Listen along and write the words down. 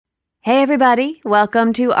Hey everybody,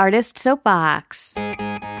 welcome to Artist Soapbox.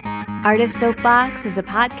 Artist Soapbox is a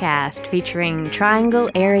podcast featuring Triangle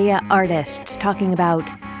area artists talking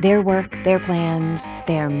about their work, their plans,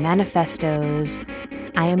 their manifestos.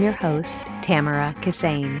 I am your host, Tamara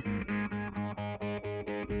Kisane.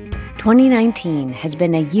 2019 has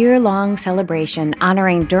been a year-long celebration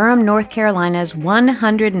honoring Durham, North Carolina's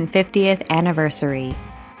 150th anniversary.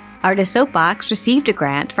 Artist Soapbox received a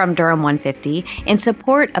grant from Durham 150 in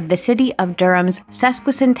support of the City of Durham's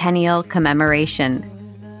sesquicentennial commemoration.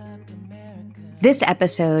 This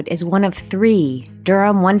episode is one of 3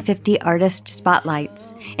 Durham 150 Artist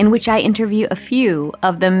Spotlights, in which I interview a few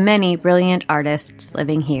of the many brilliant artists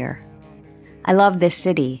living here. I love this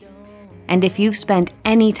city, and if you've spent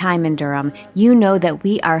any time in Durham, you know that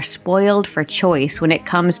we are spoiled for choice when it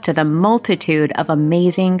comes to the multitude of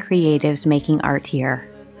amazing creatives making art here.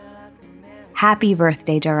 Happy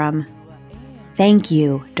birthday, Durham. Thank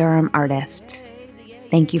you, Durham artists.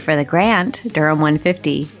 Thank you for the grant, Durham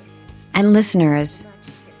 150. And listeners,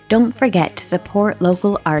 don't forget to support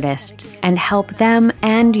local artists and help them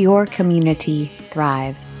and your community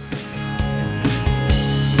thrive.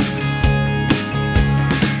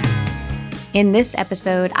 In this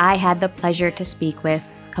episode, I had the pleasure to speak with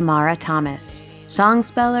Kamara Thomas,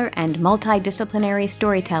 songspeller and multidisciplinary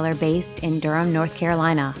storyteller based in Durham, North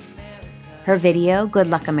Carolina. Her video, Good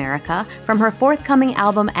Luck America, from her forthcoming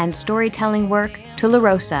album and storytelling work,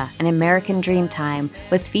 Tularosa, An American Dreamtime,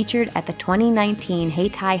 was featured at the 2019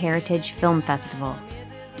 Hayti Heritage Film Festival.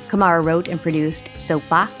 Kamara wrote and produced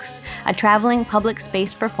Soapbox, a traveling public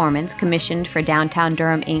space performance commissioned for Downtown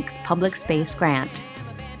Durham Inc.'s Public Space Grant.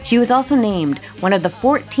 She was also named one of the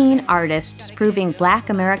 14 artists proving Black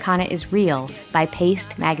Americana is real by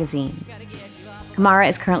Paste magazine. Kamara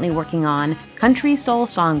is currently working on Country Soul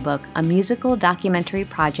Songbook, a musical documentary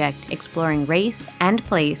project exploring race and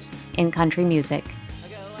place in country music.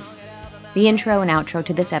 The intro and outro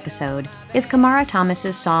to this episode is Kamara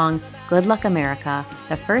Thomas's song Good Luck America,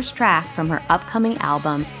 the first track from her upcoming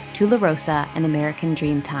album Tularosa, An American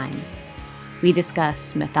Dreamtime. We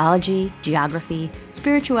discuss mythology, geography,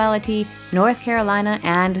 spirituality, North Carolina,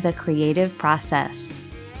 and the creative process.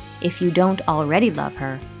 If you don't already love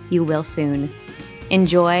her, you will soon.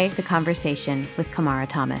 Enjoy the conversation with Kamara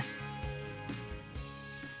Thomas.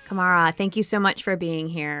 Kamara, thank you so much for being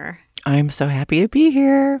here. I'm so happy to be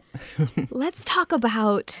here. Let's talk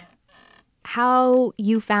about how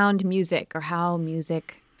you found music or how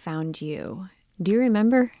music found you. Do you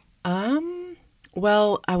remember?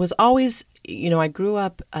 Well, I was always, I grew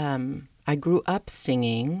up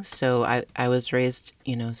singing. So I was raised,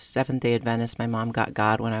 Seventh-day Adventist. My mom got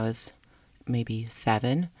God when I was maybe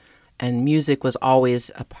 7. And music was always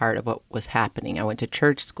a part of what was happening. I went to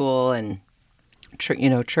church school, and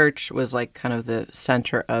church was like kind of the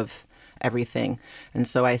center of everything. And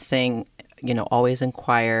so I sang, always in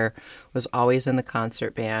choir, was always in the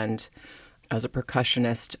concert band. As a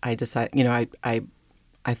percussionist, I decided,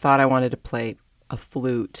 I thought I wanted to play a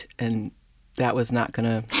flute, and that was not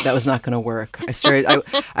gonna work.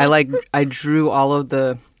 I drew all of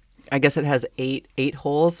the. I guess it has eight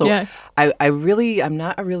holes. So yeah. I'm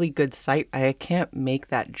not a really good sight. I can't make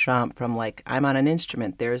that jump from I'm on an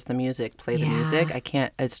instrument. There's the music, play the music. I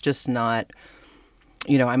can't, it's just not,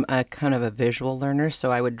 I'm a kind of a visual learner.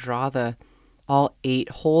 So I would draw all 8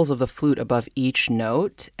 holes of the flute above each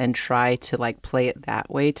note and try to play it that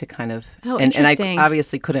way to kind of, and I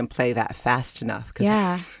obviously couldn't play that fast enough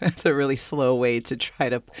because that's a really slow way to try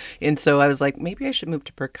to, and so I was like, maybe I should move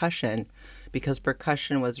to percussion. Because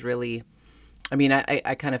percussion was really,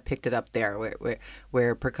 I kind of picked it up there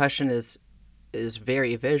where percussion is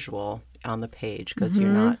very visual on the page because you're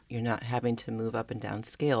not having to move up and down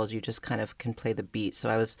scales. You just kind of can play the beat.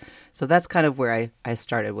 So that's kind of where I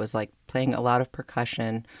started, was playing a lot of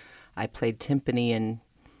percussion. I played timpani in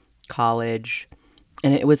college,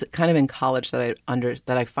 and it was kind of in college that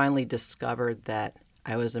I finally discovered that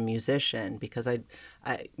I was a musician, because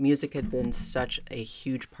music had been such a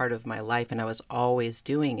huge part of my life, and I was always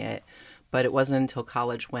doing it. But it wasn't until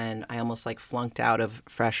college when I almost flunked out of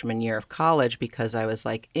freshman year of college, because I was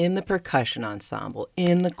in the percussion ensemble,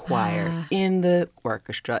 in the choir, in the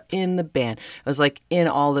orchestra, in the band. I was in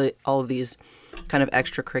all of these kind of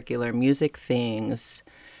extracurricular music things.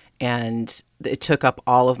 And it took up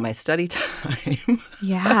all of my study time.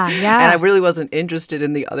 Yeah. And I really wasn't interested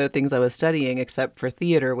in the other things I was studying, except for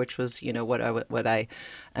theater, which was, what I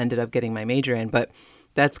ended up getting my major in. But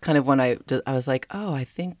that's kind of when I was like, oh, I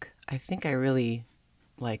think I really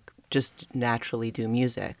just naturally do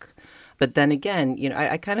music. But then again,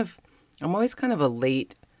 I'm always kind of a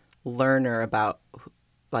late learner about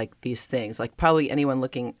like these things. Like probably anyone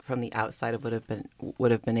looking from the outside would have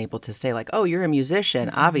been able to say like, oh, you're a musician,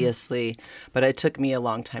 obviously. But it took me a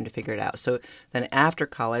long time to figure it out. So then after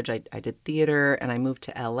college, I did theater and I moved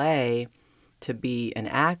to LA to be an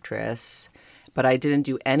actress, but I didn't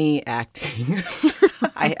do any acting.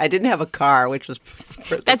 I didn't have a car, which was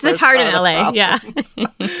that's hard in LA. Yeah.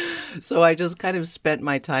 So I just kind of spent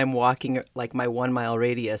my time walking like my 1 mile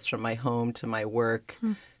radius from my home to my work,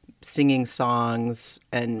 singing songs,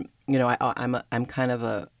 and I'm kind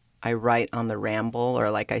of I write on the ramble,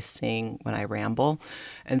 or like I sing when I ramble,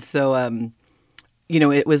 and so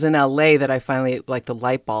it was in LA that I finally like the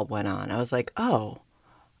light bulb went on. I was like, oh,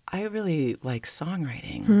 I really like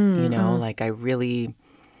songwriting. Like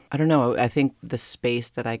I don't know. I think the space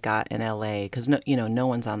that I got in LA, because no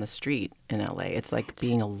one's on the street in LA. It's like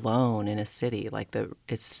being alone in a city. Like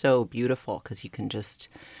it's so beautiful because you can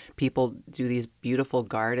people do these beautiful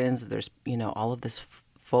gardens. There's all of this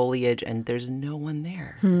foliage, and there's no one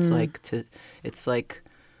there. It's like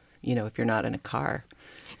if you're not in a car.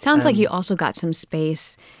 Sounds like you also got some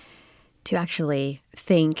space to actually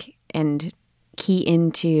think and key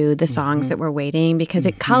into the songs that we're waiting, because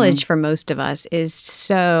at college for most of us there's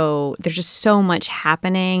just so much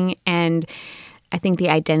happening, and I think the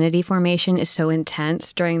identity formation is so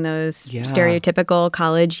intense during those stereotypical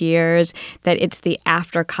college years that it's the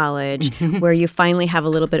after college where you finally have a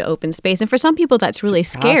little bit of open space, and for some people that's really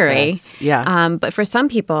scary. But for some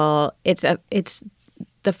people it's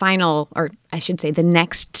the final, or I should say the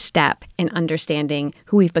next step in understanding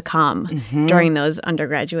who we've become during those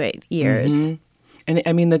undergraduate years. And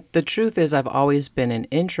I mean, the truth is I've always been an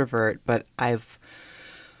introvert, but I've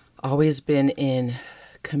always been in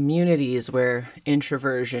communities where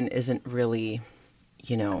introversion isn't really,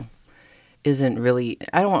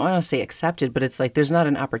 I don't want to say accepted, but it's like there's not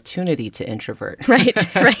an opportunity to introvert. Right.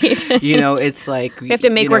 It's like we have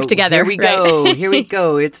to make work together. Here we go. Here we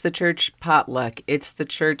go. It's the church potluck. It's the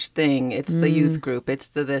church thing. It's the youth group. It's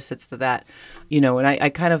the this. It's the that. And I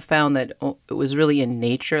kind of found that it was really in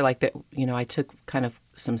nature, like that. I took kind of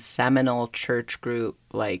some seminal church group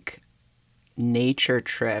like nature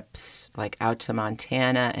trips, like out to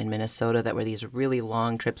Montana and Minnesota, that were these really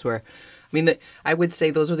long trips where. I would say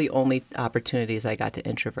those were the only opportunities I got to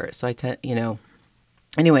introvert. So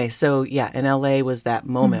anyway, so yeah, in LA was that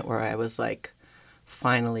moment where I was like,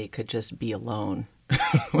 finally could just be alone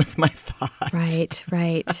with my thoughts.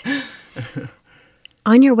 Right.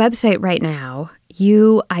 On your website right now,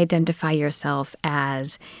 you identify yourself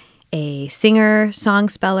as a singer, song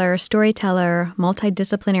speller, storyteller,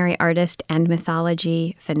 multidisciplinary artist, and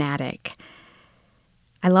mythology fanatic.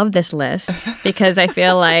 I love this list because I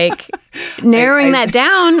feel like narrowing that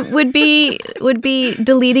down would be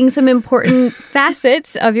deleting some important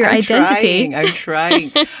facets of your identity. I'm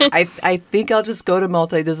trying. I think I'll just go to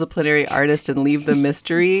multidisciplinary artist and leave the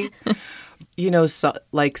mystery. So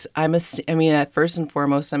like at first and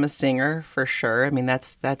foremost, I'm a singer for sure.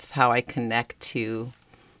 That's how I connect to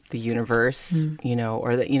the universe,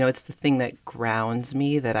 or that, it's the thing that grounds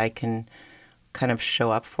me, that I can kind of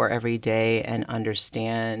show up for every day and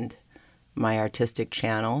understand my artistic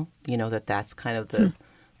channel, that's kind of the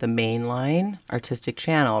mainline artistic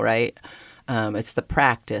channel, right? It's the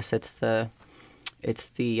practice, it's the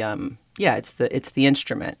instrument,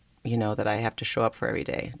 that I have to show up for every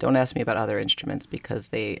day. Don't ask me about other instruments because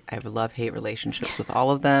I have love-hate relationships with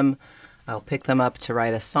all of them. I'll pick them up to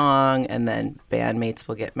write a song, and then bandmates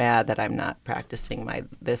will get mad that I'm not practicing my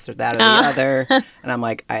this or that or the other. And I'm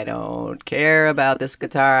like, I don't care about this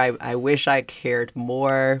guitar. I wish I cared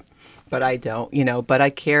more, but I don't, but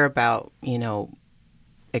I care about,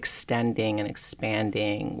 extending and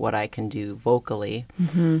expanding what I can do vocally.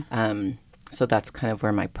 So that's kind of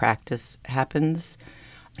where my practice happens.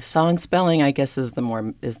 Song spelling, I guess, is the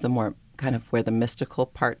more kind of where the mystical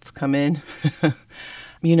parts come in.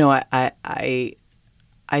 I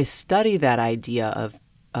study that idea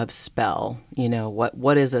of spell.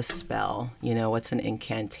 What is a spell? What's an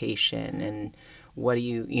incantation, and what do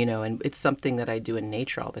you and it's something that I do in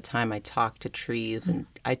nature all the time. I talk to trees and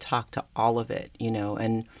I talk to all of it,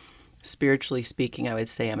 and spiritually speaking, I would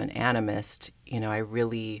say I'm an animist.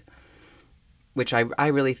 Which I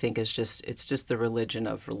really think is it's just the religion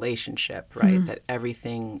of relationship, right? That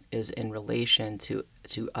everything is in relation to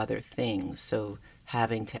other things. So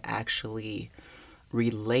having to actually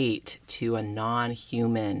relate to a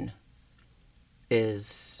non-human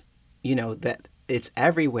is, that it's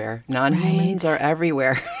everywhere. Non-humans are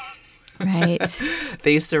everywhere. Right.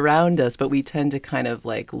 They surround us, but we tend to kind of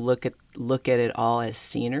like look at it all as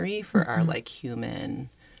scenery for our like human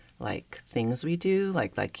like things we do.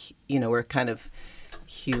 Like we're kind of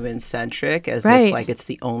human-centric, as Right. if like it's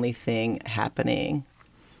the only thing happening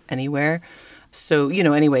anywhere. So,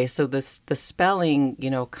 anyway, so the spelling,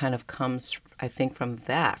 kind of comes, I think, from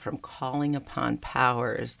that, from calling upon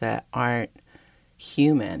powers that aren't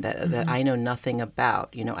human, that I know nothing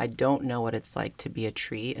about. I don't know what it's like to be a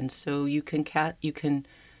tree. And so you can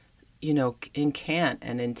incant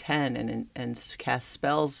and intend and cast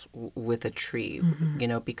spells with a tree,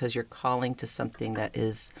 because you're calling to something that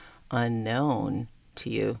is unknown to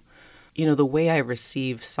you. The way I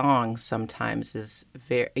receive songs sometimes is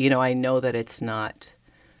very, I know that it's not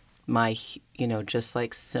my, just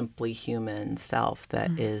like simply human self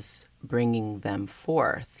that is bringing them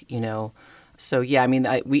forth, So, yeah, I mean,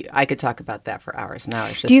 I could talk about that for hours now.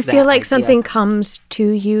 It's just Do you feel like idea. something comes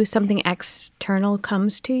to you, something external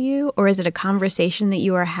comes to you? Or is it a conversation that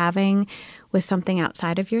you are having with something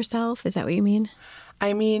outside of yourself? Is that what you mean?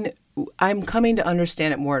 I mean, I'm coming to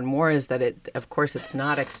understand it more and more is that of course, it's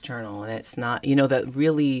not external, and it's not, that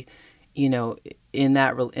really, in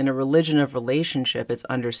a religion of relationship, it's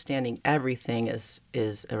understanding everything is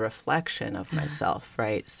a reflection of myself,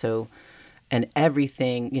 right? So, and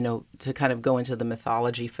everything, to kind of go into the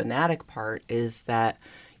mythology fanatic part is that,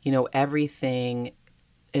 everything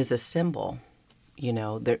is a symbol,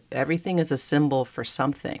 everything is a symbol for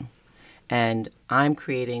something. And I'm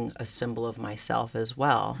creating a symbol of myself as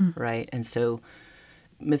well, right? And so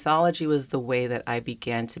mythology was the way that I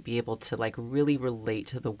began to be able to like really relate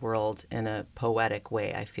to the world in a poetic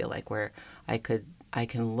way, I feel like, where I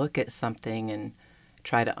can look at something and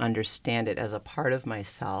try to understand it as a part of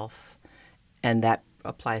myself. And that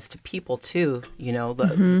applies to people too,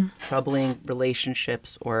 the troubling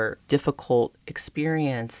relationships or difficult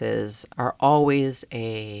experiences are always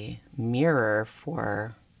a mirror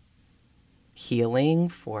for healing,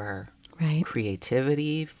 for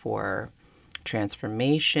creativity, for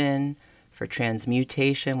transformation, for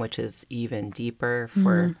transmutation, which is even deeper,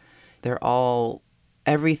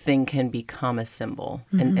 everything can become a symbol.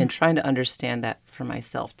 And trying to understand that for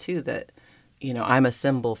myself too, that, I'm a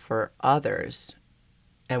symbol for others.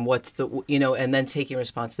 And what's and then taking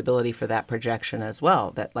responsibility for that projection as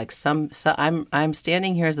well. That like I'm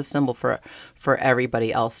standing here as a symbol for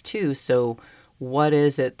everybody else too. So what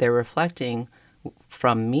is it they're reflecting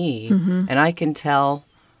from me? And I can tell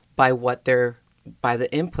by the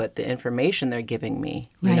input, the information they're giving me.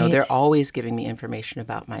 They're always giving me information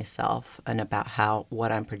about myself and about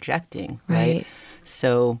what I'm projecting, right?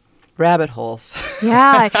 So rabbit holes.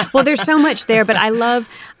 Yeah. Well, there's so much there, but I love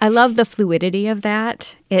the fluidity of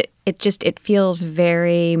that. It feels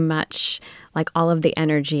very much like all of the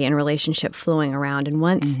energy and relationship flowing around. And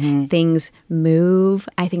once things move,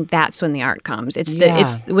 I think that's when the art comes. It's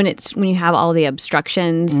when you have all the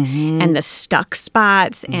obstructions and the stuck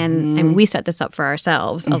spots, and we set this up for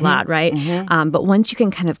ourselves a lot, right? But once you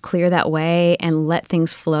can kind of clear that way and let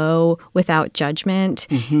things flow without judgment,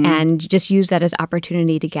 and just use that as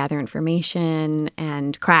opportunity to gather information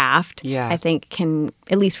and craft, I think can,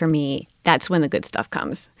 at least for me, that's when the good stuff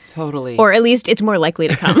comes. Totally. Or at least it's more likely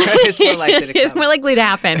to come. It's more likely to come. It's more likely to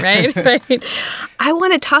happen, right? Right. I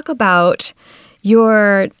want to talk about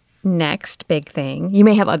your next big thing. You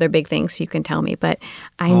may have other big things you can tell me, but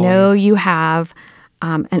I know you have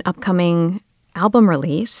an upcoming album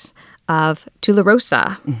release of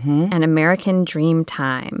Tularosa, An American Dream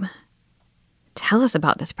Time. Tell us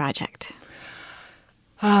about this project.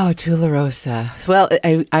 Oh, Tularosa. Well,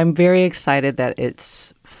 I'm very excited that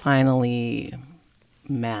it's finally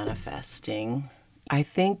manifesting. I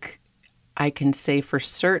think I can say for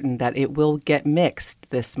certain that it will get mixed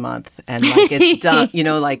this month, and like it's done,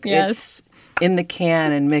 it's in the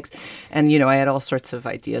can and mixed. And, I had all sorts of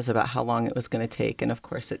ideas about how long it was going to take. And of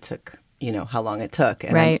course it took, how long it took.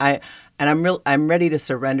 And I'm ready to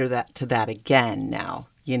surrender that to that again now.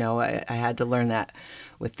 I had to learn that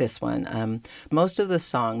with this one. Most of the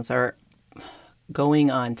songs are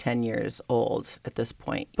going on 10 years old at this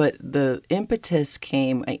point. But the impetus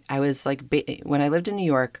came, I was like, when I lived in New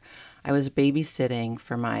York, I was babysitting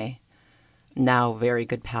for my now very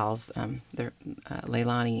good pals, they're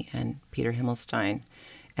Leilani and Peter Himmelstein,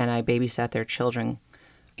 and I babysat their children.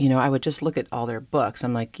 I would just look at all their books.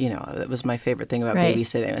 I'm like, it was my favorite thing about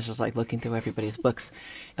babysitting. It was just like looking through everybody's books.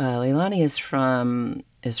 Leilani is from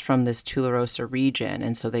this Tularosa region,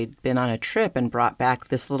 and so they'd been on a trip and brought back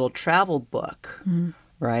this little travel book,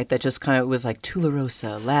 right? That just kind of was like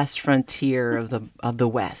Tularosa, last frontier of the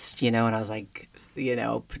West, And I was like,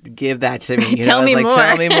 give that to me. Tell me more.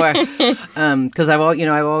 Tell me more. Because I've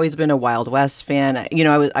always been a Wild West fan.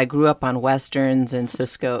 I grew up on Westerns and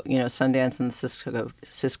Cisco, Sundance and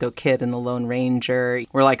Cisco Kid and the Lone Ranger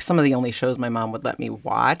were like some of the only shows my mom would let me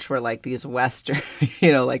watch were like these Western,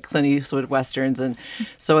 like Clint Eastwood Westerns. And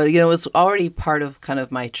so, it was already part of kind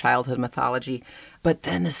of my childhood mythology. But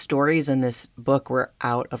then the stories in this book were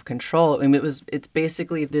out of control. I mean, it's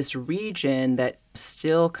basically this region that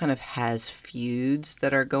still kind of has feuds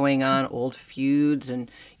that are going on, old feuds,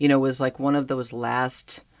 and, was like one of those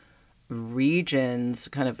last regions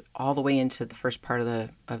kind of all the way into the first part of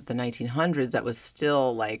the 1900s that was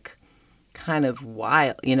still like kind of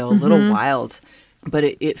wild, a little wild. But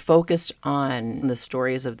it focused on the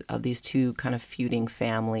stories of these two kind of feuding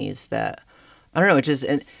families that, I don't know, it just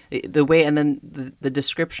the way, and then the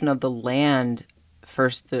description of the land.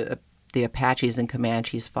 First, the Apaches and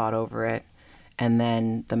Comanches fought over it, and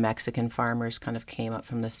then the Mexican farmers kind of came up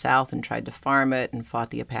from the south and tried to farm it and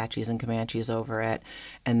fought the Apaches and Comanches over it,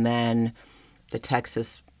 and then the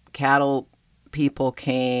Texas cattle people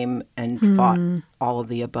came and fought all of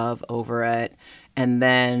the above over it. And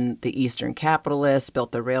then the Eastern capitalists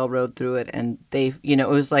built the railroad through it, and they, it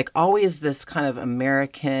was like always this kind of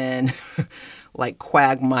American like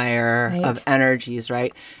quagmire of energies,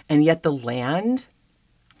 right? And yet the land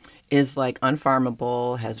is like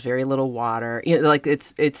unfarmable, has very little water. Like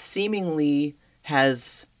it's seemingly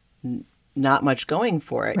has not much going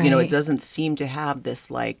for it. Right. It doesn't seem to have this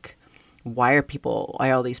like, why are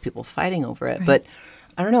all these people fighting over it? Right. But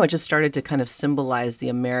I don't know, it just started to kind of symbolize the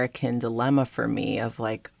American dilemma for me of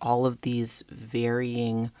like all of these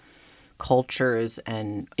varying cultures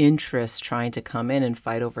and interests trying to come in and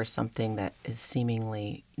fight over something that is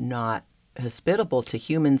seemingly not hospitable to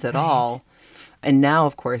humans at all. And now,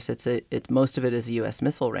 of course, it's most of it is a U.S.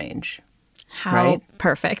 missile range. How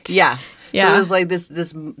perfect. Yeah. So it was like this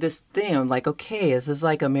thing. I'm like, okay, is this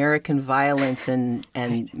like American violence and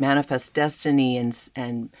manifest destiny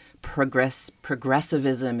and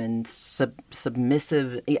progressivism and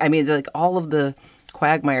submissive? I mean, like all of the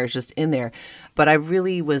quagmire is just in there. But I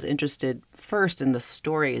really was interested first in the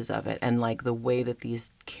stories of it and like the way that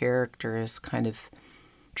these characters kind of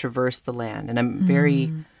traverse the land. And I'm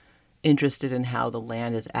very interested in how the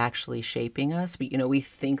land is actually shaping us. We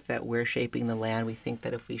think that we're shaping the land. We think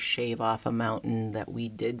that if we shave off a mountain that we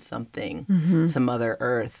did something to Mother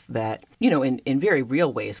Earth that, in very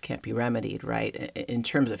real ways can't be remedied, right? In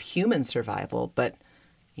terms of human survival. But,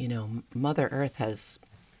 Mother Earth has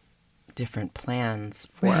different plans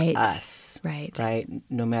for us, right?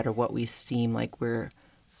 No matter what we seem like we're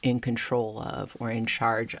in control of or in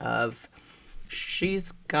charge of,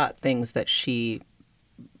 she's got things that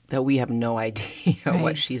we have no idea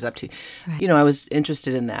what she's up to. Right. I was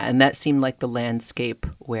interested in that, and that seemed like the landscape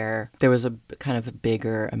where there was a kind of a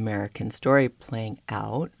bigger American story playing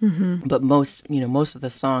out. But most of the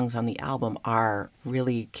songs on the album are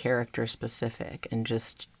really character specific, and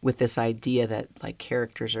just with this idea that like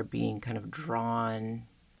characters are being kind of drawn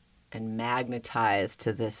and magnetized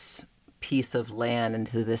to this piece of land and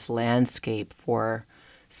to this landscape for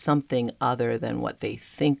something other than what they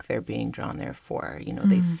think they're being drawn there for.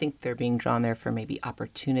 They think they're being drawn there for maybe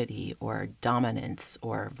opportunity or dominance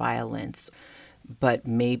or violence, but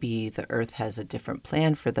maybe the earth has a different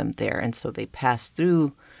plan for them there. And so they pass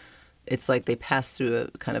through, it's like they pass through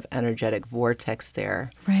a kind of energetic vortex there.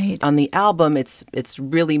 Right. On the album, it's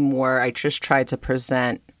really more, I just tried to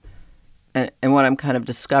present, and what I'm kind of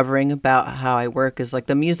discovering about how I work is like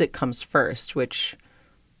the music comes first, which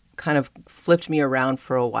kind of flipped me around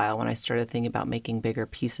for a while when I started thinking about making bigger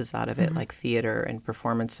pieces out of it, like theater and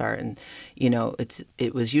performance art. And,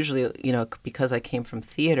 it was usually, because I came from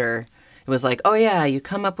theater, it was like, oh yeah, you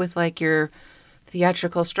come up with like your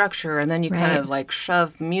theatrical structure and then you kind of like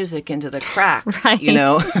shove music into the cracks,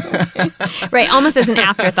 Right. Almost as an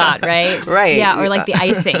afterthought, right? Right. Yeah. Or like the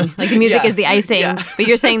icing, like the music is the icing, but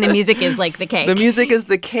you're saying the music is like the cake. The music is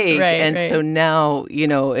the cake. Right, and so now,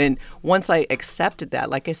 and once I accepted that,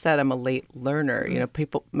 like I said, I'm a late learner,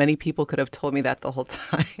 many people could have told me that the whole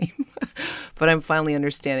time, but I'm finally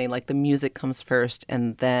understanding like the music comes first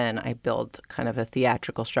and then I build kind of a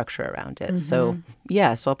theatrical structure around it. So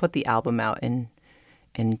I'll put the album out in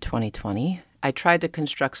 2020. I tried to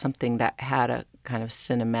construct something that had a kind of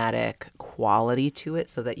cinematic quality to it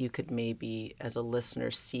so that you could maybe, as a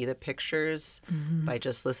listener, see the pictures by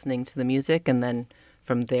just listening to the music. And then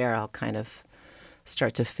from there, I'll kind of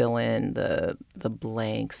start to fill in the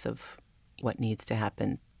blanks of what needs to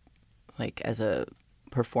happen, like as a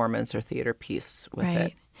performance or theater piece with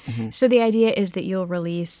it. So the idea is that you'll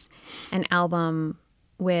release an album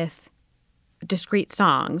with discrete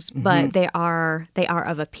songs, but they are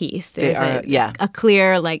of a piece. They There's are, a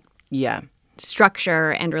clear yeah.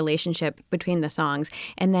 structure and relationship between the songs.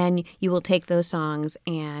 And then you will take those songs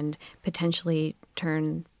and potentially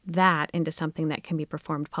turn that into something that can be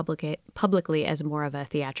performed publicly as more of a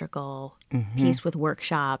theatrical piece with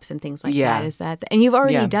workshops and things like that. Is that? And you've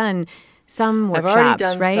already done some workshops, I've already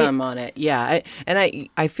done right? some on it. Yeah.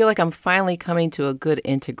 I feel like I'm finally coming to a good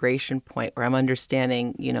integration point where I'm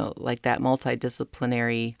understanding, like that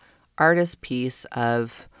multidisciplinary artist piece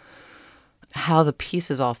of how the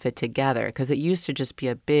pieces all fit together. Because it used to just be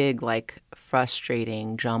a big,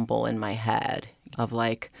 frustrating jumble in my head of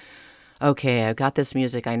okay, I've got this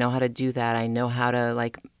music. I know how to do that. I know how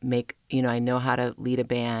to make, I know how to lead a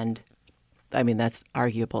band. I mean, that's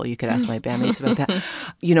arguable. You could ask my bandmates about that.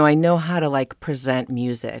 I know how to present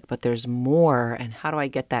music, but there's more. And how do I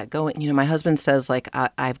get that going? My husband says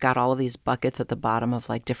I've got all of these buckets at the bottom of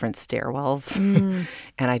different stairwells. And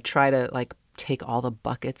I try to take all the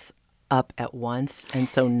buckets up at once, and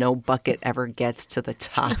so no bucket ever gets to the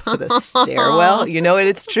top of the stairwell. And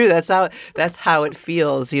it's true. That's how it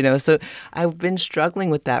feels. So I've been struggling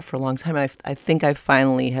with that for a long time, and I think I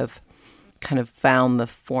finally have kind of found the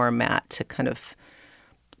format to kind of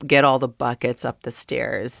get all the buckets up the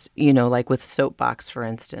stairs. With Soapbox, for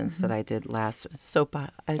instance, that I did last.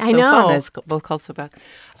 Soapbox. I know. Fun. It's both called Soapbox.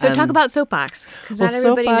 So talk about Soapbox, because not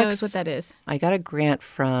everybody knows what that is. I got a grant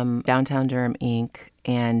from Downtown Durham Inc.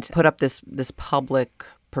 and put up this public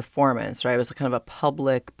performance, right? It was kind of a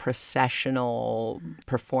public processional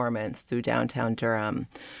performance through downtown Durham.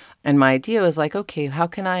 And my idea was okay, how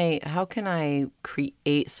can I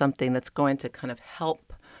create something that's going to kind of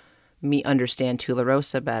help me understand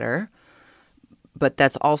Tularosa better, but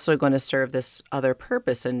that's also going to serve this other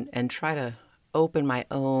purpose and try to open my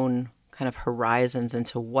own kind of horizons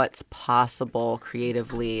into what's possible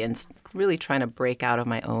creatively, and really trying to break out of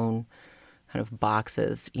my own kind of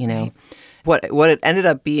boxes, Right. What it ended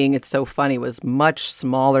up being, it's so funny, was much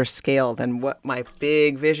smaller scale than what my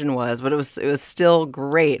big vision was, but it was still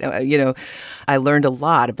great. I learned a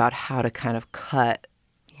lot about how to kind of cut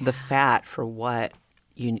the fat for what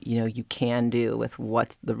you can do with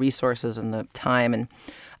what's the resources and the time.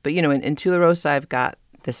 But in Tularosa, I've got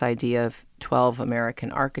this idea of 12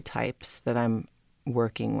 American archetypes that I'm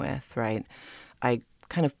working with, right? I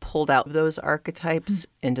kind of pulled out those archetypes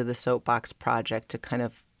into the Soapbox project to kind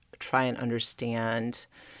of try and understand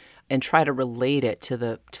and try to relate it to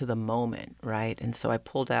the moment, right? And so I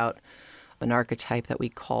pulled out an archetype that we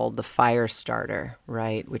called the fire starter,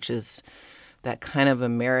 right? Which is that kind of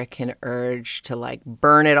American urge to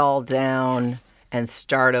burn it all down and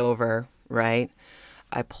start over, right?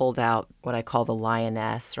 I pulled out what I call the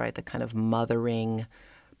lioness, right? The kind of mothering,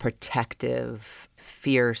 protective,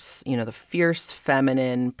 fierce, the fierce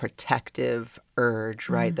feminine protective urge,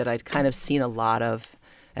 right? That I'd kind of seen a lot of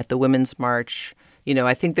at the Women's March.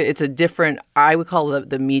 I think that it's a different, I would call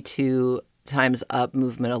the Me Too Time's Up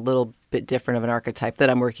movement a little bit different of an archetype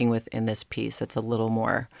that I'm working with in this piece. It's a little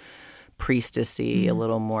more priestessy, a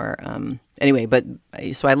little more, anyway, but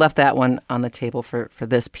so I left that one on the table for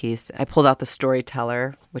this piece. I pulled out the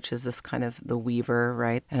storyteller, which is this kind of the weaver,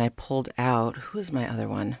 right? And I pulled out, who's my other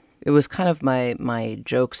one? It was kind of my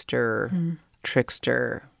jokester,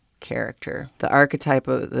 trickster character. The archetype,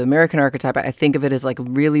 the American archetype, I think of it as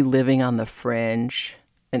really living on the fringe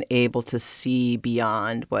and able to see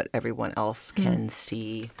beyond what everyone else can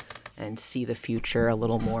see and see the future a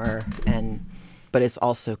little more. But it's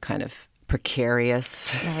also kind of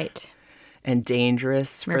precarious, right, and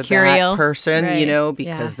dangerous Mercurial. For that person, right.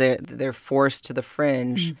 because they're forced to the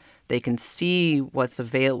fringe. They can see what's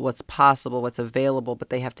possible, what's available, but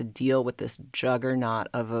they have to deal with this juggernaut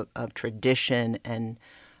of tradition and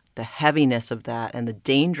the heaviness of that and the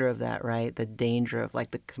danger of that, right? The danger of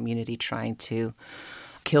the community trying to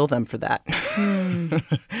kill them for that,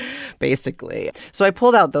 basically. So I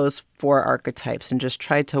pulled out those 4 archetypes and just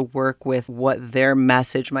tried to work with what their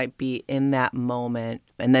message might be in that moment,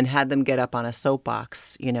 and then had them get up on a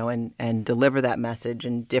soapbox, and deliver that message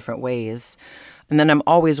in different ways. And then I'm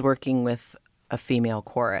always working with a female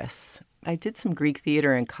chorus. I did some Greek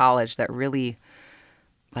theater in college that really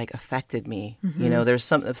affected me. There's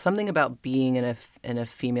something about being in a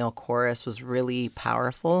female chorus was really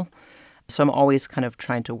powerful. So I'm always kind of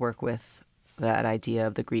trying to work with that idea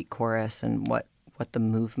of the Greek chorus and what the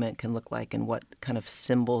movement can look like and what kind of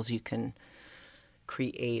symbols you can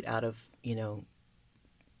create out of,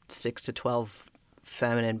 6 to 12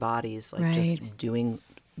 feminine bodies, right. Just doing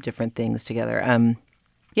different things together.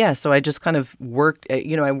 So I just kind of worked, I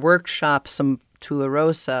workshopped some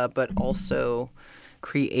Tularosa, but also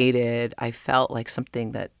created, I felt like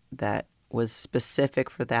something that was specific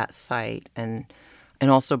for that site, and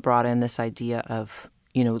also brought in this idea of,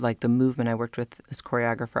 like the movement. I worked with this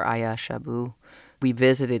choreographer, Aya Shabu. We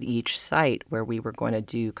visited each site where we were going to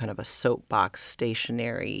do kind of a soapbox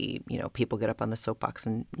stationary, people get up on the soapbox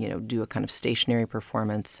and, do a kind of stationary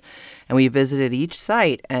performance. And we visited each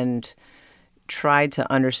site and tried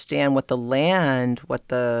to understand what the land, what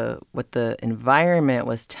the environment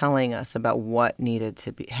was telling us about what needed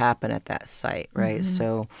to happen at that site, right? Mm-hmm.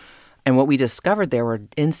 So, and what we discovered, there were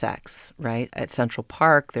insects, right? At Central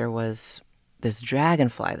Park, there was this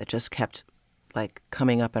dragonfly that just kept like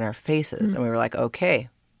coming up in our faces. Mm-hmm. And we were like, okay,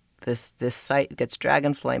 this site gets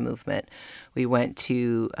dragonfly movement. We went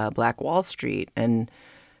to Black Wall Street, and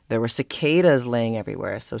there were cicadas laying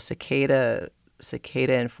everywhere. So cicada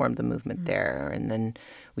informed the movement there. And then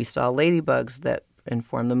we saw ladybugs that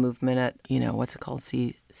informed the movement at, what's it called?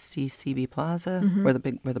 CCB Plaza, mm-hmm.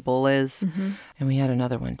 where the bull is. Mm-hmm. And we had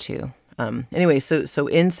another one too. Anyway, so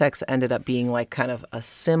insects ended up being like kind of a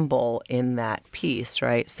symbol in that piece,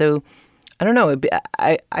 right? So I don't know.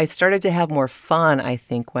 I started to have more fun, I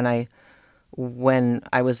think, when I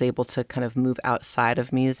was able to kind of move outside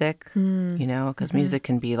of music, because mm-hmm. music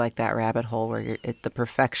can be like that rabbit hole where the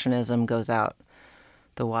perfectionism goes out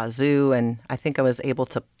the wazoo. And I think I was able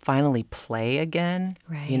to finally play again,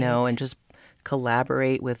 right. And just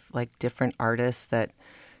collaborate with like different artists that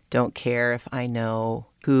don't care if I know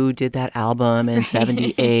who did that album in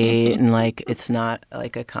 78 and like it's not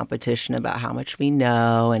like a competition about how much we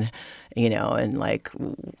know and and like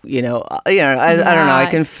I don't know, I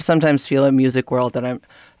can sometimes feel a music world that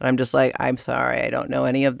I'm just like, I'm sorry, I don't know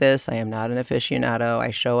any of this. I am not an aficionado.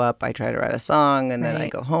 I show up, I try to write a song, and then I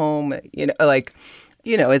go home.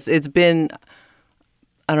 It's been,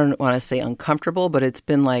 I don't want to say uncomfortable, but it's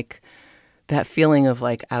been like that feeling of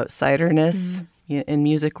like outsiderness in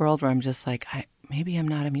music world where I'm just like, maybe I'm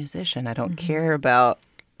not a musician. I don't care about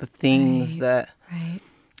the things that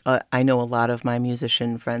I know a lot of my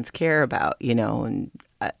musician friends care about, and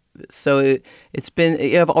so it's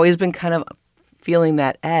been, I've always been kind of feeling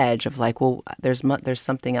that edge of like, well, there's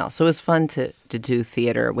something else. So it was fun to do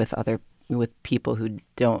theater with people who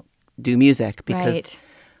don't do music, because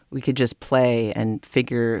we could just play and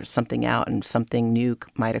figure something out and something new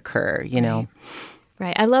might occur,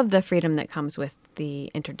 Right. I love the freedom that comes with the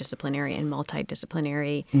interdisciplinary and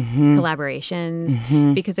multidisciplinary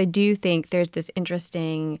collaborations, because I do think there's this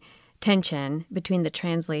interesting tension between the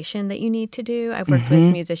translation that you need to do. I've worked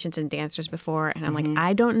with musicians and dancers before, and I'm like,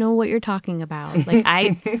 I don't know what you're talking about. Like,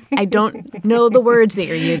 I don't know the words that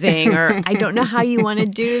you're using, or I don't know how you want to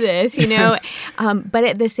do this, But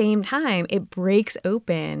at the same time, it breaks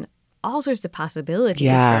open all sorts of possibilities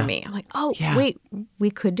for me. I'm like, wait, we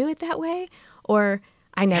could do it that way? Or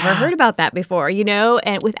I never heard about that before,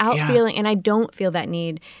 and without feeling, and I don't feel that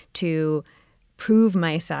need to prove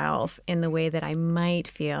myself in the way that I might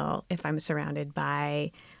feel if I'm surrounded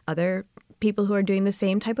by other people who are doing the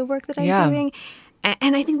same type of work that I'm doing.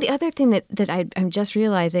 And I think the other thing that I'm just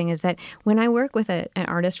realizing is that when I work with an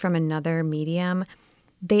artist from another medium,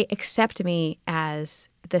 they accept me as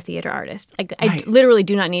the theater artist. Like, I literally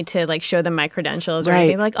do not need to like show them my credentials or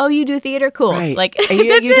anything. Like, oh, you do theater? Cool. Right. Like,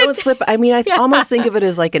 you don't slip. I mean, I almost think of it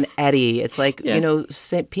as like an eddy. It's like,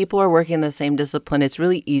 people are working in the same discipline. It's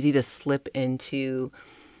really easy to slip into,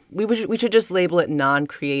 we should just label it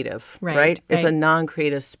non-creative, right? It's a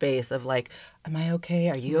non-creative space of like, am I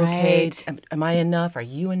okay? Are you okay? Am I enough? Are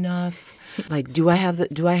you enough? Like, do I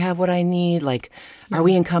have what I need? Like, are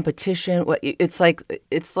we in competition? What it's like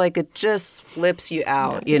it just flips you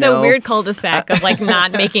out. It's a weird cul-de-sac of like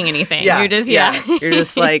not making anything. You're just You're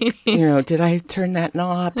just like, did I turn that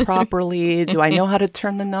knob properly? Do I know how to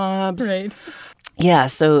turn the knobs? Right. Yeah.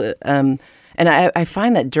 So, and I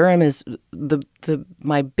find that Durham is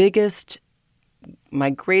my greatest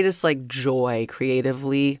like joy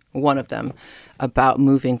creatively. One of them about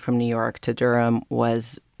moving from New York to Durham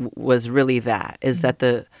was really that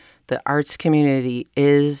the arts community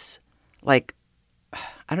is like,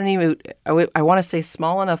 I want to say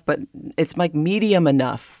small enough, but it's like medium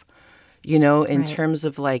enough, in terms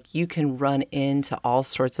of like you can run into all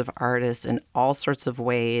sorts of artists in all sorts of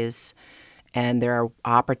ways, and there are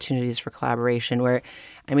opportunities for collaboration where,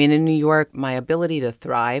 I mean, in New York, my ability to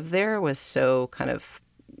thrive there was so kind of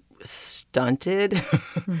stunted,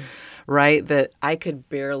 right, that I could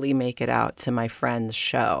barely make it out to my friend's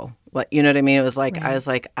show. You know what I mean? It was like, I was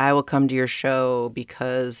like, I will come to your show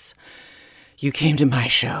because you came to my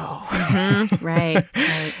show. Right.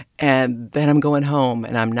 And then I'm going home,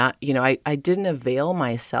 and I'm not, I didn't avail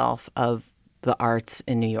myself of the arts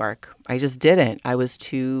in New York. I just didn't. I was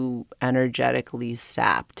too energetically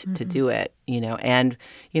sapped to do it, and,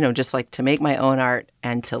 just like to make my own art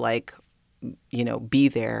and to like, be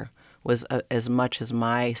there was as much as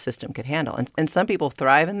my system could handle. And some people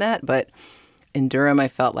thrive in that, but in Durham, I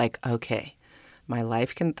felt like, okay, my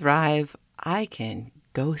life can thrive. I can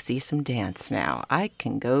go see some dance now. I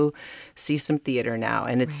can go see some theater now.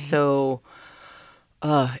 And it's so,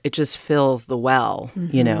 it just fills the well,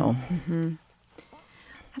 Mm-hmm.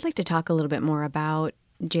 I'd like to talk a little bit more about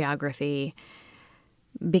geography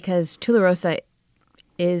because Tularosa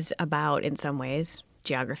is about, in some ways,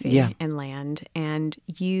 geography and land. And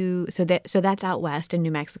so that's out west in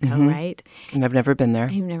New Mexico, right? And I've never been there.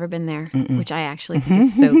 You've never been there, which I actually think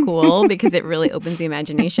is so cool because it really opens the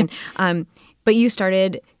imagination. But you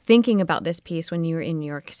started thinking about this piece when you were in New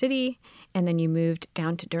York City, and then you moved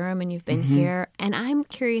down to Durham, and you've been here. And I'm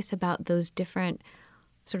curious about those different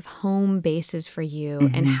sort of home bases for you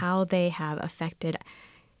and how they have affected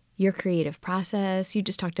your creative process. You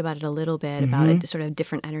just talked about it a little bit, about a sort of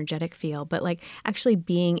different energetic feel. But like actually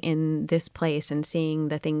being in this place and seeing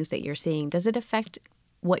the things that you're seeing, does it affect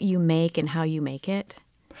what you make and how you make it?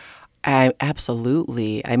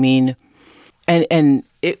 Absolutely. I mean, and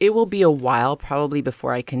it will be a while probably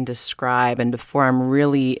before I can describe and before I'm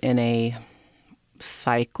really in a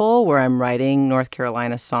cycle where I'm writing North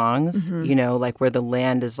Carolina songs, like where the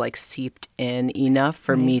land is like seeped in enough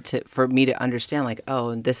for me to understand like, oh,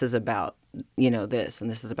 and this is about, this and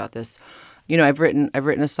this is about this. I've written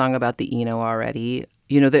a song about the Eno already.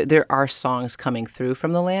 There are songs coming through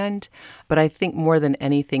from the land, but I think more than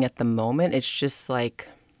anything at the moment, it's just like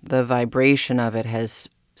the vibration of it has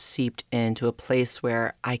seeped into a place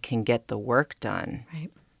where I can get the work done.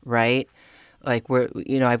 Right? Like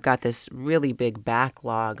I've got this really big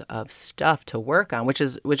backlog of stuff to work on, which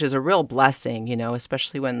is a real blessing,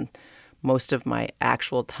 especially when most of my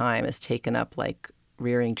actual time is taken up like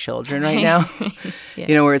rearing children right now. Yes.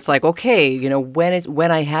 Where it's like, okay,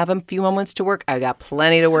 when I have a few moments to work, I got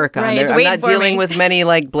plenty to work on. Right, I'm not dealing with many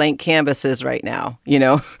like blank canvases right now.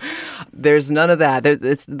 There's none of that.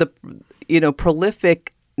 It's the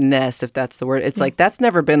prolificness, if that's the word. It's like that's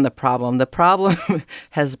never been the problem. The problem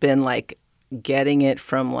has been like getting it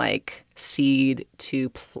from like seed to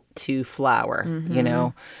flower,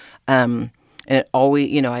 and it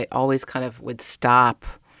always, I always kind of would stop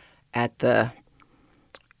at the,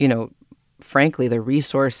 frankly, the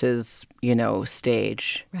resources,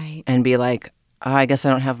 stage, right, and be like, oh, I guess I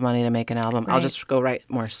don't have money to make an album. Right. I'll just go write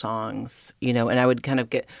more songs, and I would kind of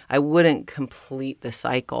I wouldn't complete the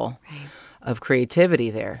cycle. Right. Of creativity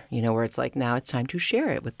there, where it's like, now it's time to share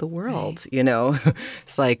it with the world,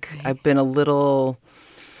 It's like, I've been a little,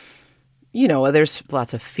 there's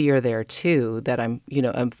lots of fear there too that I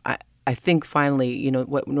think finally,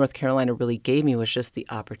 what North Carolina really gave me was just the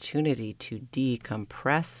opportunity to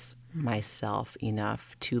decompress myself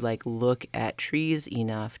enough to like look at trees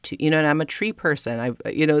enough to, and I'm a tree person.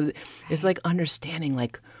 It's like understanding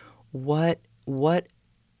like what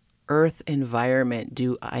earth environment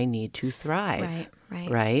do I need to thrive?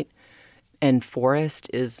 Right. And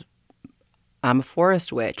I'm a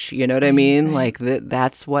forest witch. You know what I mean? Right. Like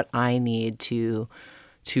that's what I need to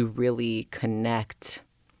really connect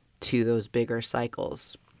to those bigger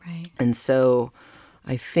cycles. Right. And so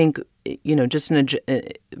I think, just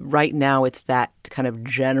right now it's that kind of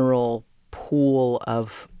general pool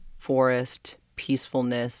of forest,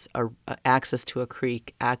 peacefulness, access to a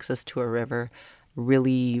creek, access to a river,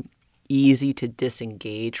 really easy to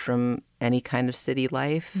disengage from any kind of city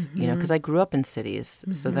life, because I grew up in cities.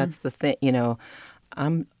 So that's the thing,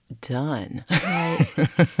 I'm done. Right.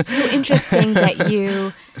 So interesting that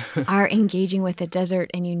you are engaging with the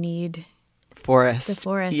desert and you need forest. The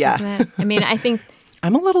forest, isn't it? I mean, I think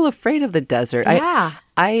I'm a little afraid of the desert. Yeah.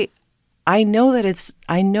 I know that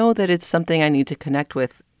it's something I need to connect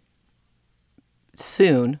with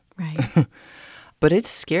soon. Right. But it's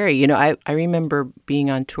scary. I remember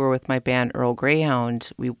being on tour with my band Earl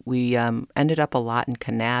Greyhound. We ended up a lot in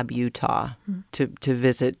Kanab, Utah, to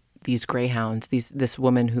visit these greyhounds. This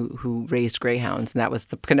woman who raised greyhounds, and that was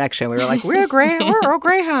the connection. We were like, we're Earl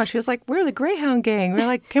Greyhound. She was like, we're the Greyhound Gang. We were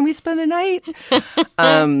like, can we spend the night?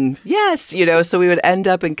 Yes, So we would end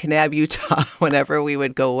up in Kanab, Utah, whenever we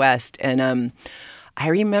would go west. And I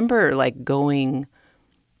remember like going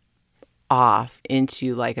off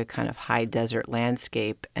into like a kind of high desert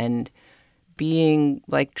landscape and being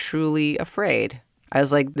like truly afraid. I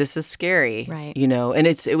was like, this is scary, right? And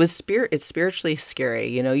it's spiritually scary.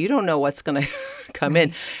 You don't know what's going to come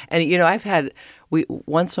in. And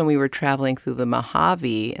once when we were traveling through the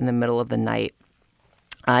Mojave in the middle of the night,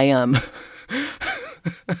 I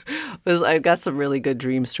I've got some really good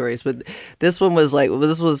dream stories, but this one was like,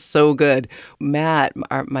 this was so good. Matt,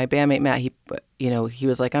 my bandmate Matt, he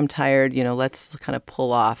was like, I'm tired, let's kind of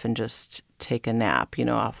pull off and just take a nap,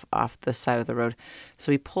 off the side of the road.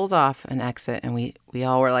 So we pulled off an exit, and we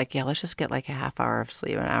all were like, yeah, let's just get like a half hour of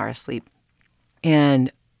sleep, an hour of sleep.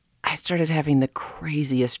 And I started having the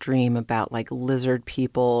craziest dream about like lizard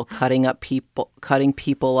people cutting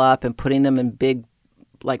people up and putting them in big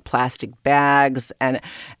like plastic bags and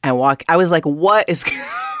walk. I was like, what is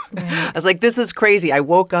Right. I was like, this is crazy. I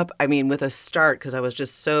woke up, with a start because I was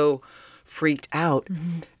just so freaked out.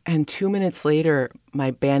 Mm-hmm. And 2 minutes later,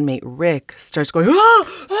 my bandmate Rick starts going,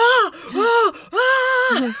 ah, ah, ah,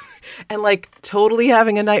 ah. And like totally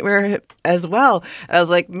having a nightmare as well. I was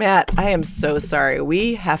like, Matt, I am so sorry.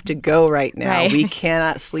 We have to go right now. Right. We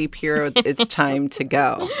cannot sleep here. It's time to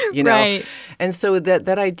go. Right. And so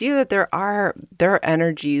that idea that there are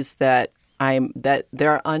energies that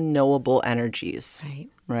there are unknowable energies.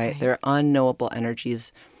 Right. There are unknowable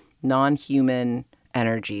energies, non-human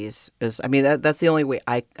energies. That's the only way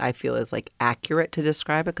I feel is like accurate to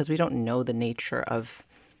describe it, because we don't know the nature of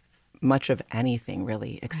much of anything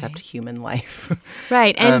really except human life.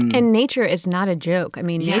 Right. And nature is not a joke.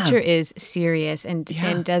 Nature Yeah. is serious, and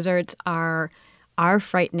deserts are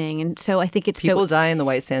frightening. And so I think it's People die in the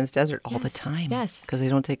White Sands Desert all the time. Yes. Because they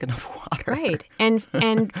don't take enough water. Right.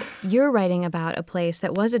 And you're writing about a place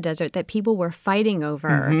that was a desert that people were fighting over.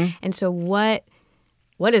 Mm-hmm. And so what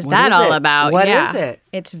is that all about? What is it?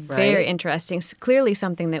 It's very interesting. Clearly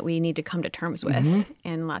something that we need to come to terms with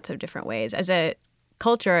in lots of different ways. As a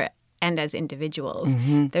culture and as individuals,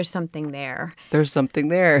 there's something there. There's something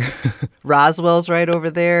there. Roswell's right over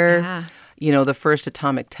there. Yeah. The first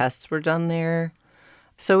atomic tests were done there.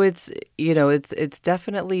 So it's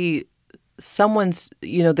definitely someone's,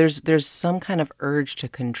 there's some kind of urge to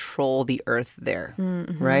control the earth there,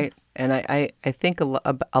 right? And I think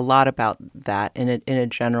a lot about that in a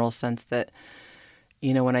general sense that,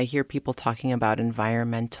 when I hear people talking about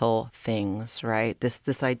environmental things, right?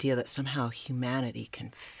 This idea that somehow humanity can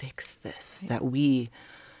fix this, that we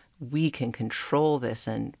can control this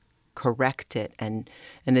and correct it, and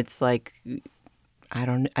it's like,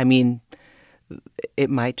 it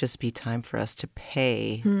might just be time for us to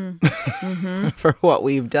pay for what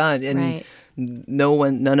we've done, and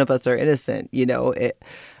none of us are innocent,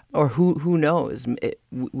 or who knows?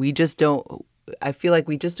 We just don't. I feel like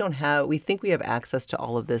we just don't have. We think we have access to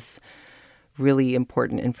all of this really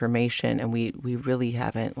important information, and we really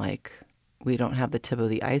haven't. We don't have the tip of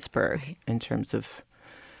the iceberg in terms of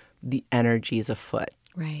the energies afoot.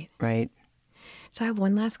 Right. Right. So I have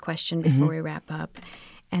one last question before we wrap up,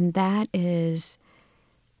 and that is,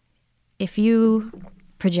 if you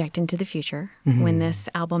project into the future when this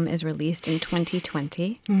album is released in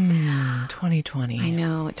 2020. 2020. I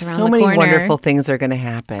know, it's around so the many corner. wonderful things are going to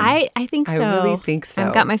happen. I think so. I really think so.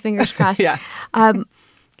 I've got my fingers crossed. Yeah.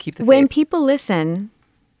 Keep the When faith. people listen,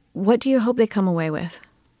 what do you hope they come away with?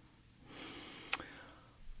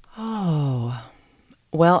 Oh,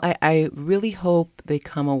 well, I really hope they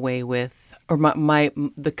come away with, or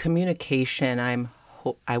the communication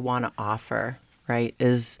I want to offer, right,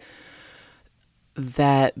 is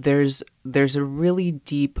that there's a really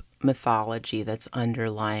deep mythology that's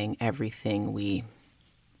underlying everything we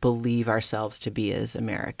believe ourselves to be as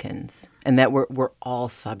Americans, and that we're all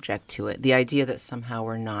subject to it. The idea that somehow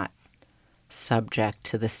we're not subject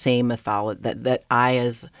to the same mythology, that I,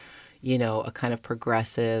 as a kind of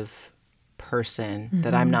progressive person,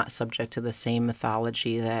 that I'm not subject to the same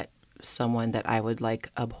mythology that someone that I would like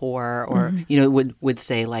abhor or would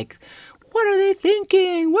say, like, what are they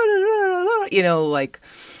thinking? Which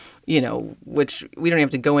we don't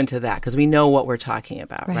have to go into that because we know what we're talking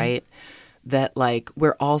about, right? That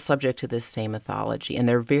we're all subject to this same mythology, and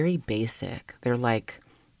they're very basic. They're like,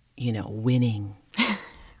 winning,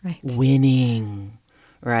 winning,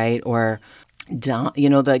 right? Or,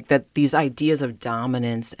 that these ideas of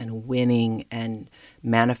dominance and winning and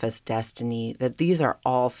manifest destiny, that these are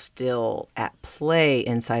all still at play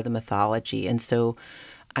inside the mythology. And so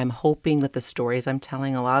I'm hoping that the stories I'm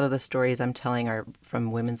telling, a lot of the stories I'm telling are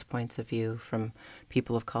from women's points of view, from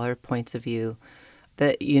people of color points of view,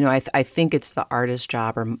 that, I think it's the artist's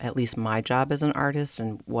job, or at least my job as an artist,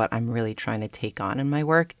 and what I'm really trying to take on in my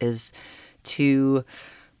work is to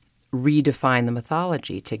redefine the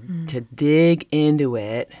mythology, to dig into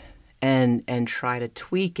it and try to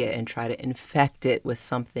tweak it and try to infect it with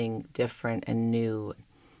something different and new.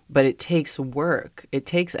 But it takes work.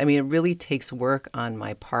 It really takes work on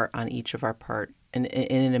my part, on each of our part, in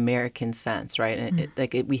an American sense, right?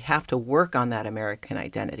 And we have to work on that American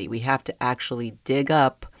identity. We have to actually dig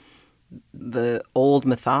up the old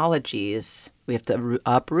mythologies. We have to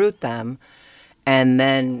uproot them and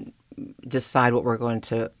then decide what we're going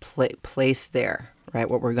to place there, right?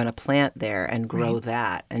 What we're going to plant there and grow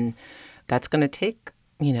that. And that's going to take,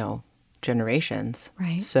 generations.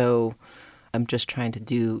 Right. So I'm just trying to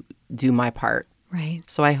do my part. Right.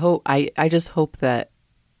 So I just hope that,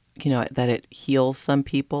 that it heals some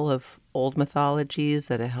people of old mythologies,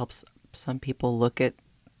 that it helps some people look at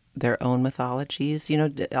their own mythologies.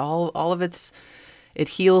 All of it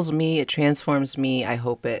heals me, it transforms me. I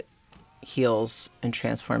hope it heals and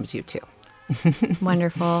transforms you too.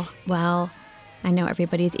 Wonderful. Well, I know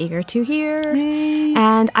everybody's eager to hear. Yay.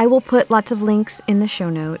 And I will put lots of links in the show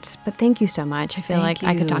notes. But thank you so much. I feel like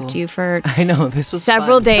I could talk to you for this was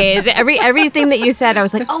several fun. Days. Everything that you said, I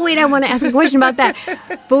was like, oh, wait, I want to ask a question about that.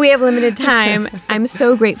 But we have limited time. I'm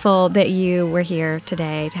so grateful that you were here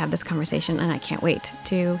today to have this conversation. And I can't wait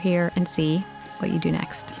to hear and see what you do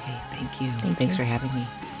next. Hey, thank you. Thanks for having me.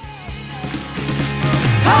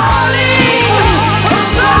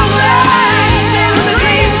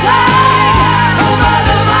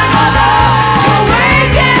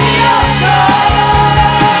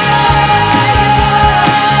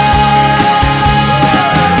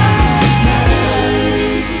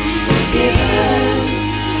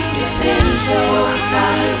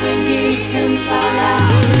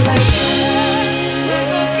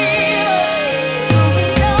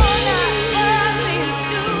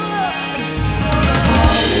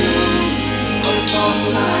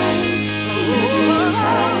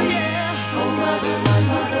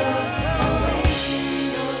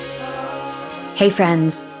 Hey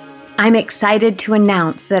friends, I'm excited to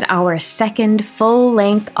announce that our second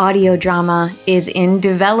full-length audio drama is in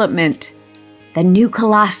development. The New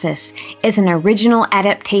Colossus is an original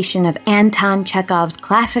adaptation of Anton Chekhov's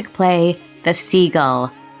classic play, The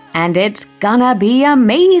Seagull, and it's gonna be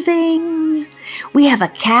amazing! We have a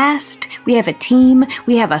cast, we have a team,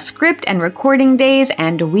 we have a script and recording days,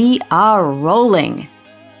 and we are rolling.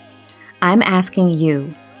 I'm asking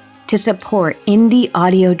you to support indie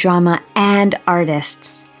audio drama and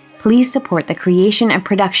artists. Please support the creation and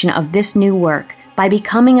production of this new work by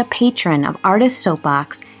becoming a patron of Artist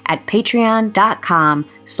Soapbox at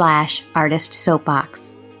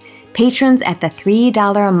patreon.com/artistsoapbox. Patrons at the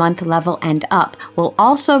 $3 a month level and up will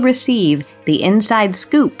also receive the inside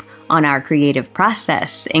scoop on our creative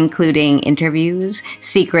process, including interviews,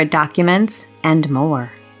 secret documents, and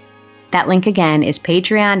more. That link again is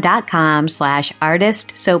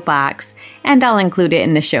patreon.com/artistsoapbox, and I'll include it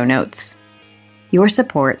in the show notes. Your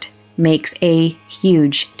support makes a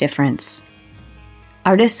huge difference.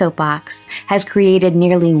 Artist Soapbox has created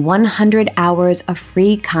nearly 100 hours of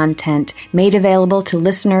free content made available to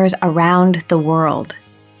listeners around the world.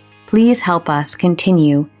 Please help us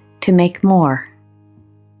continue to make more.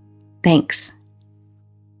 Thanks.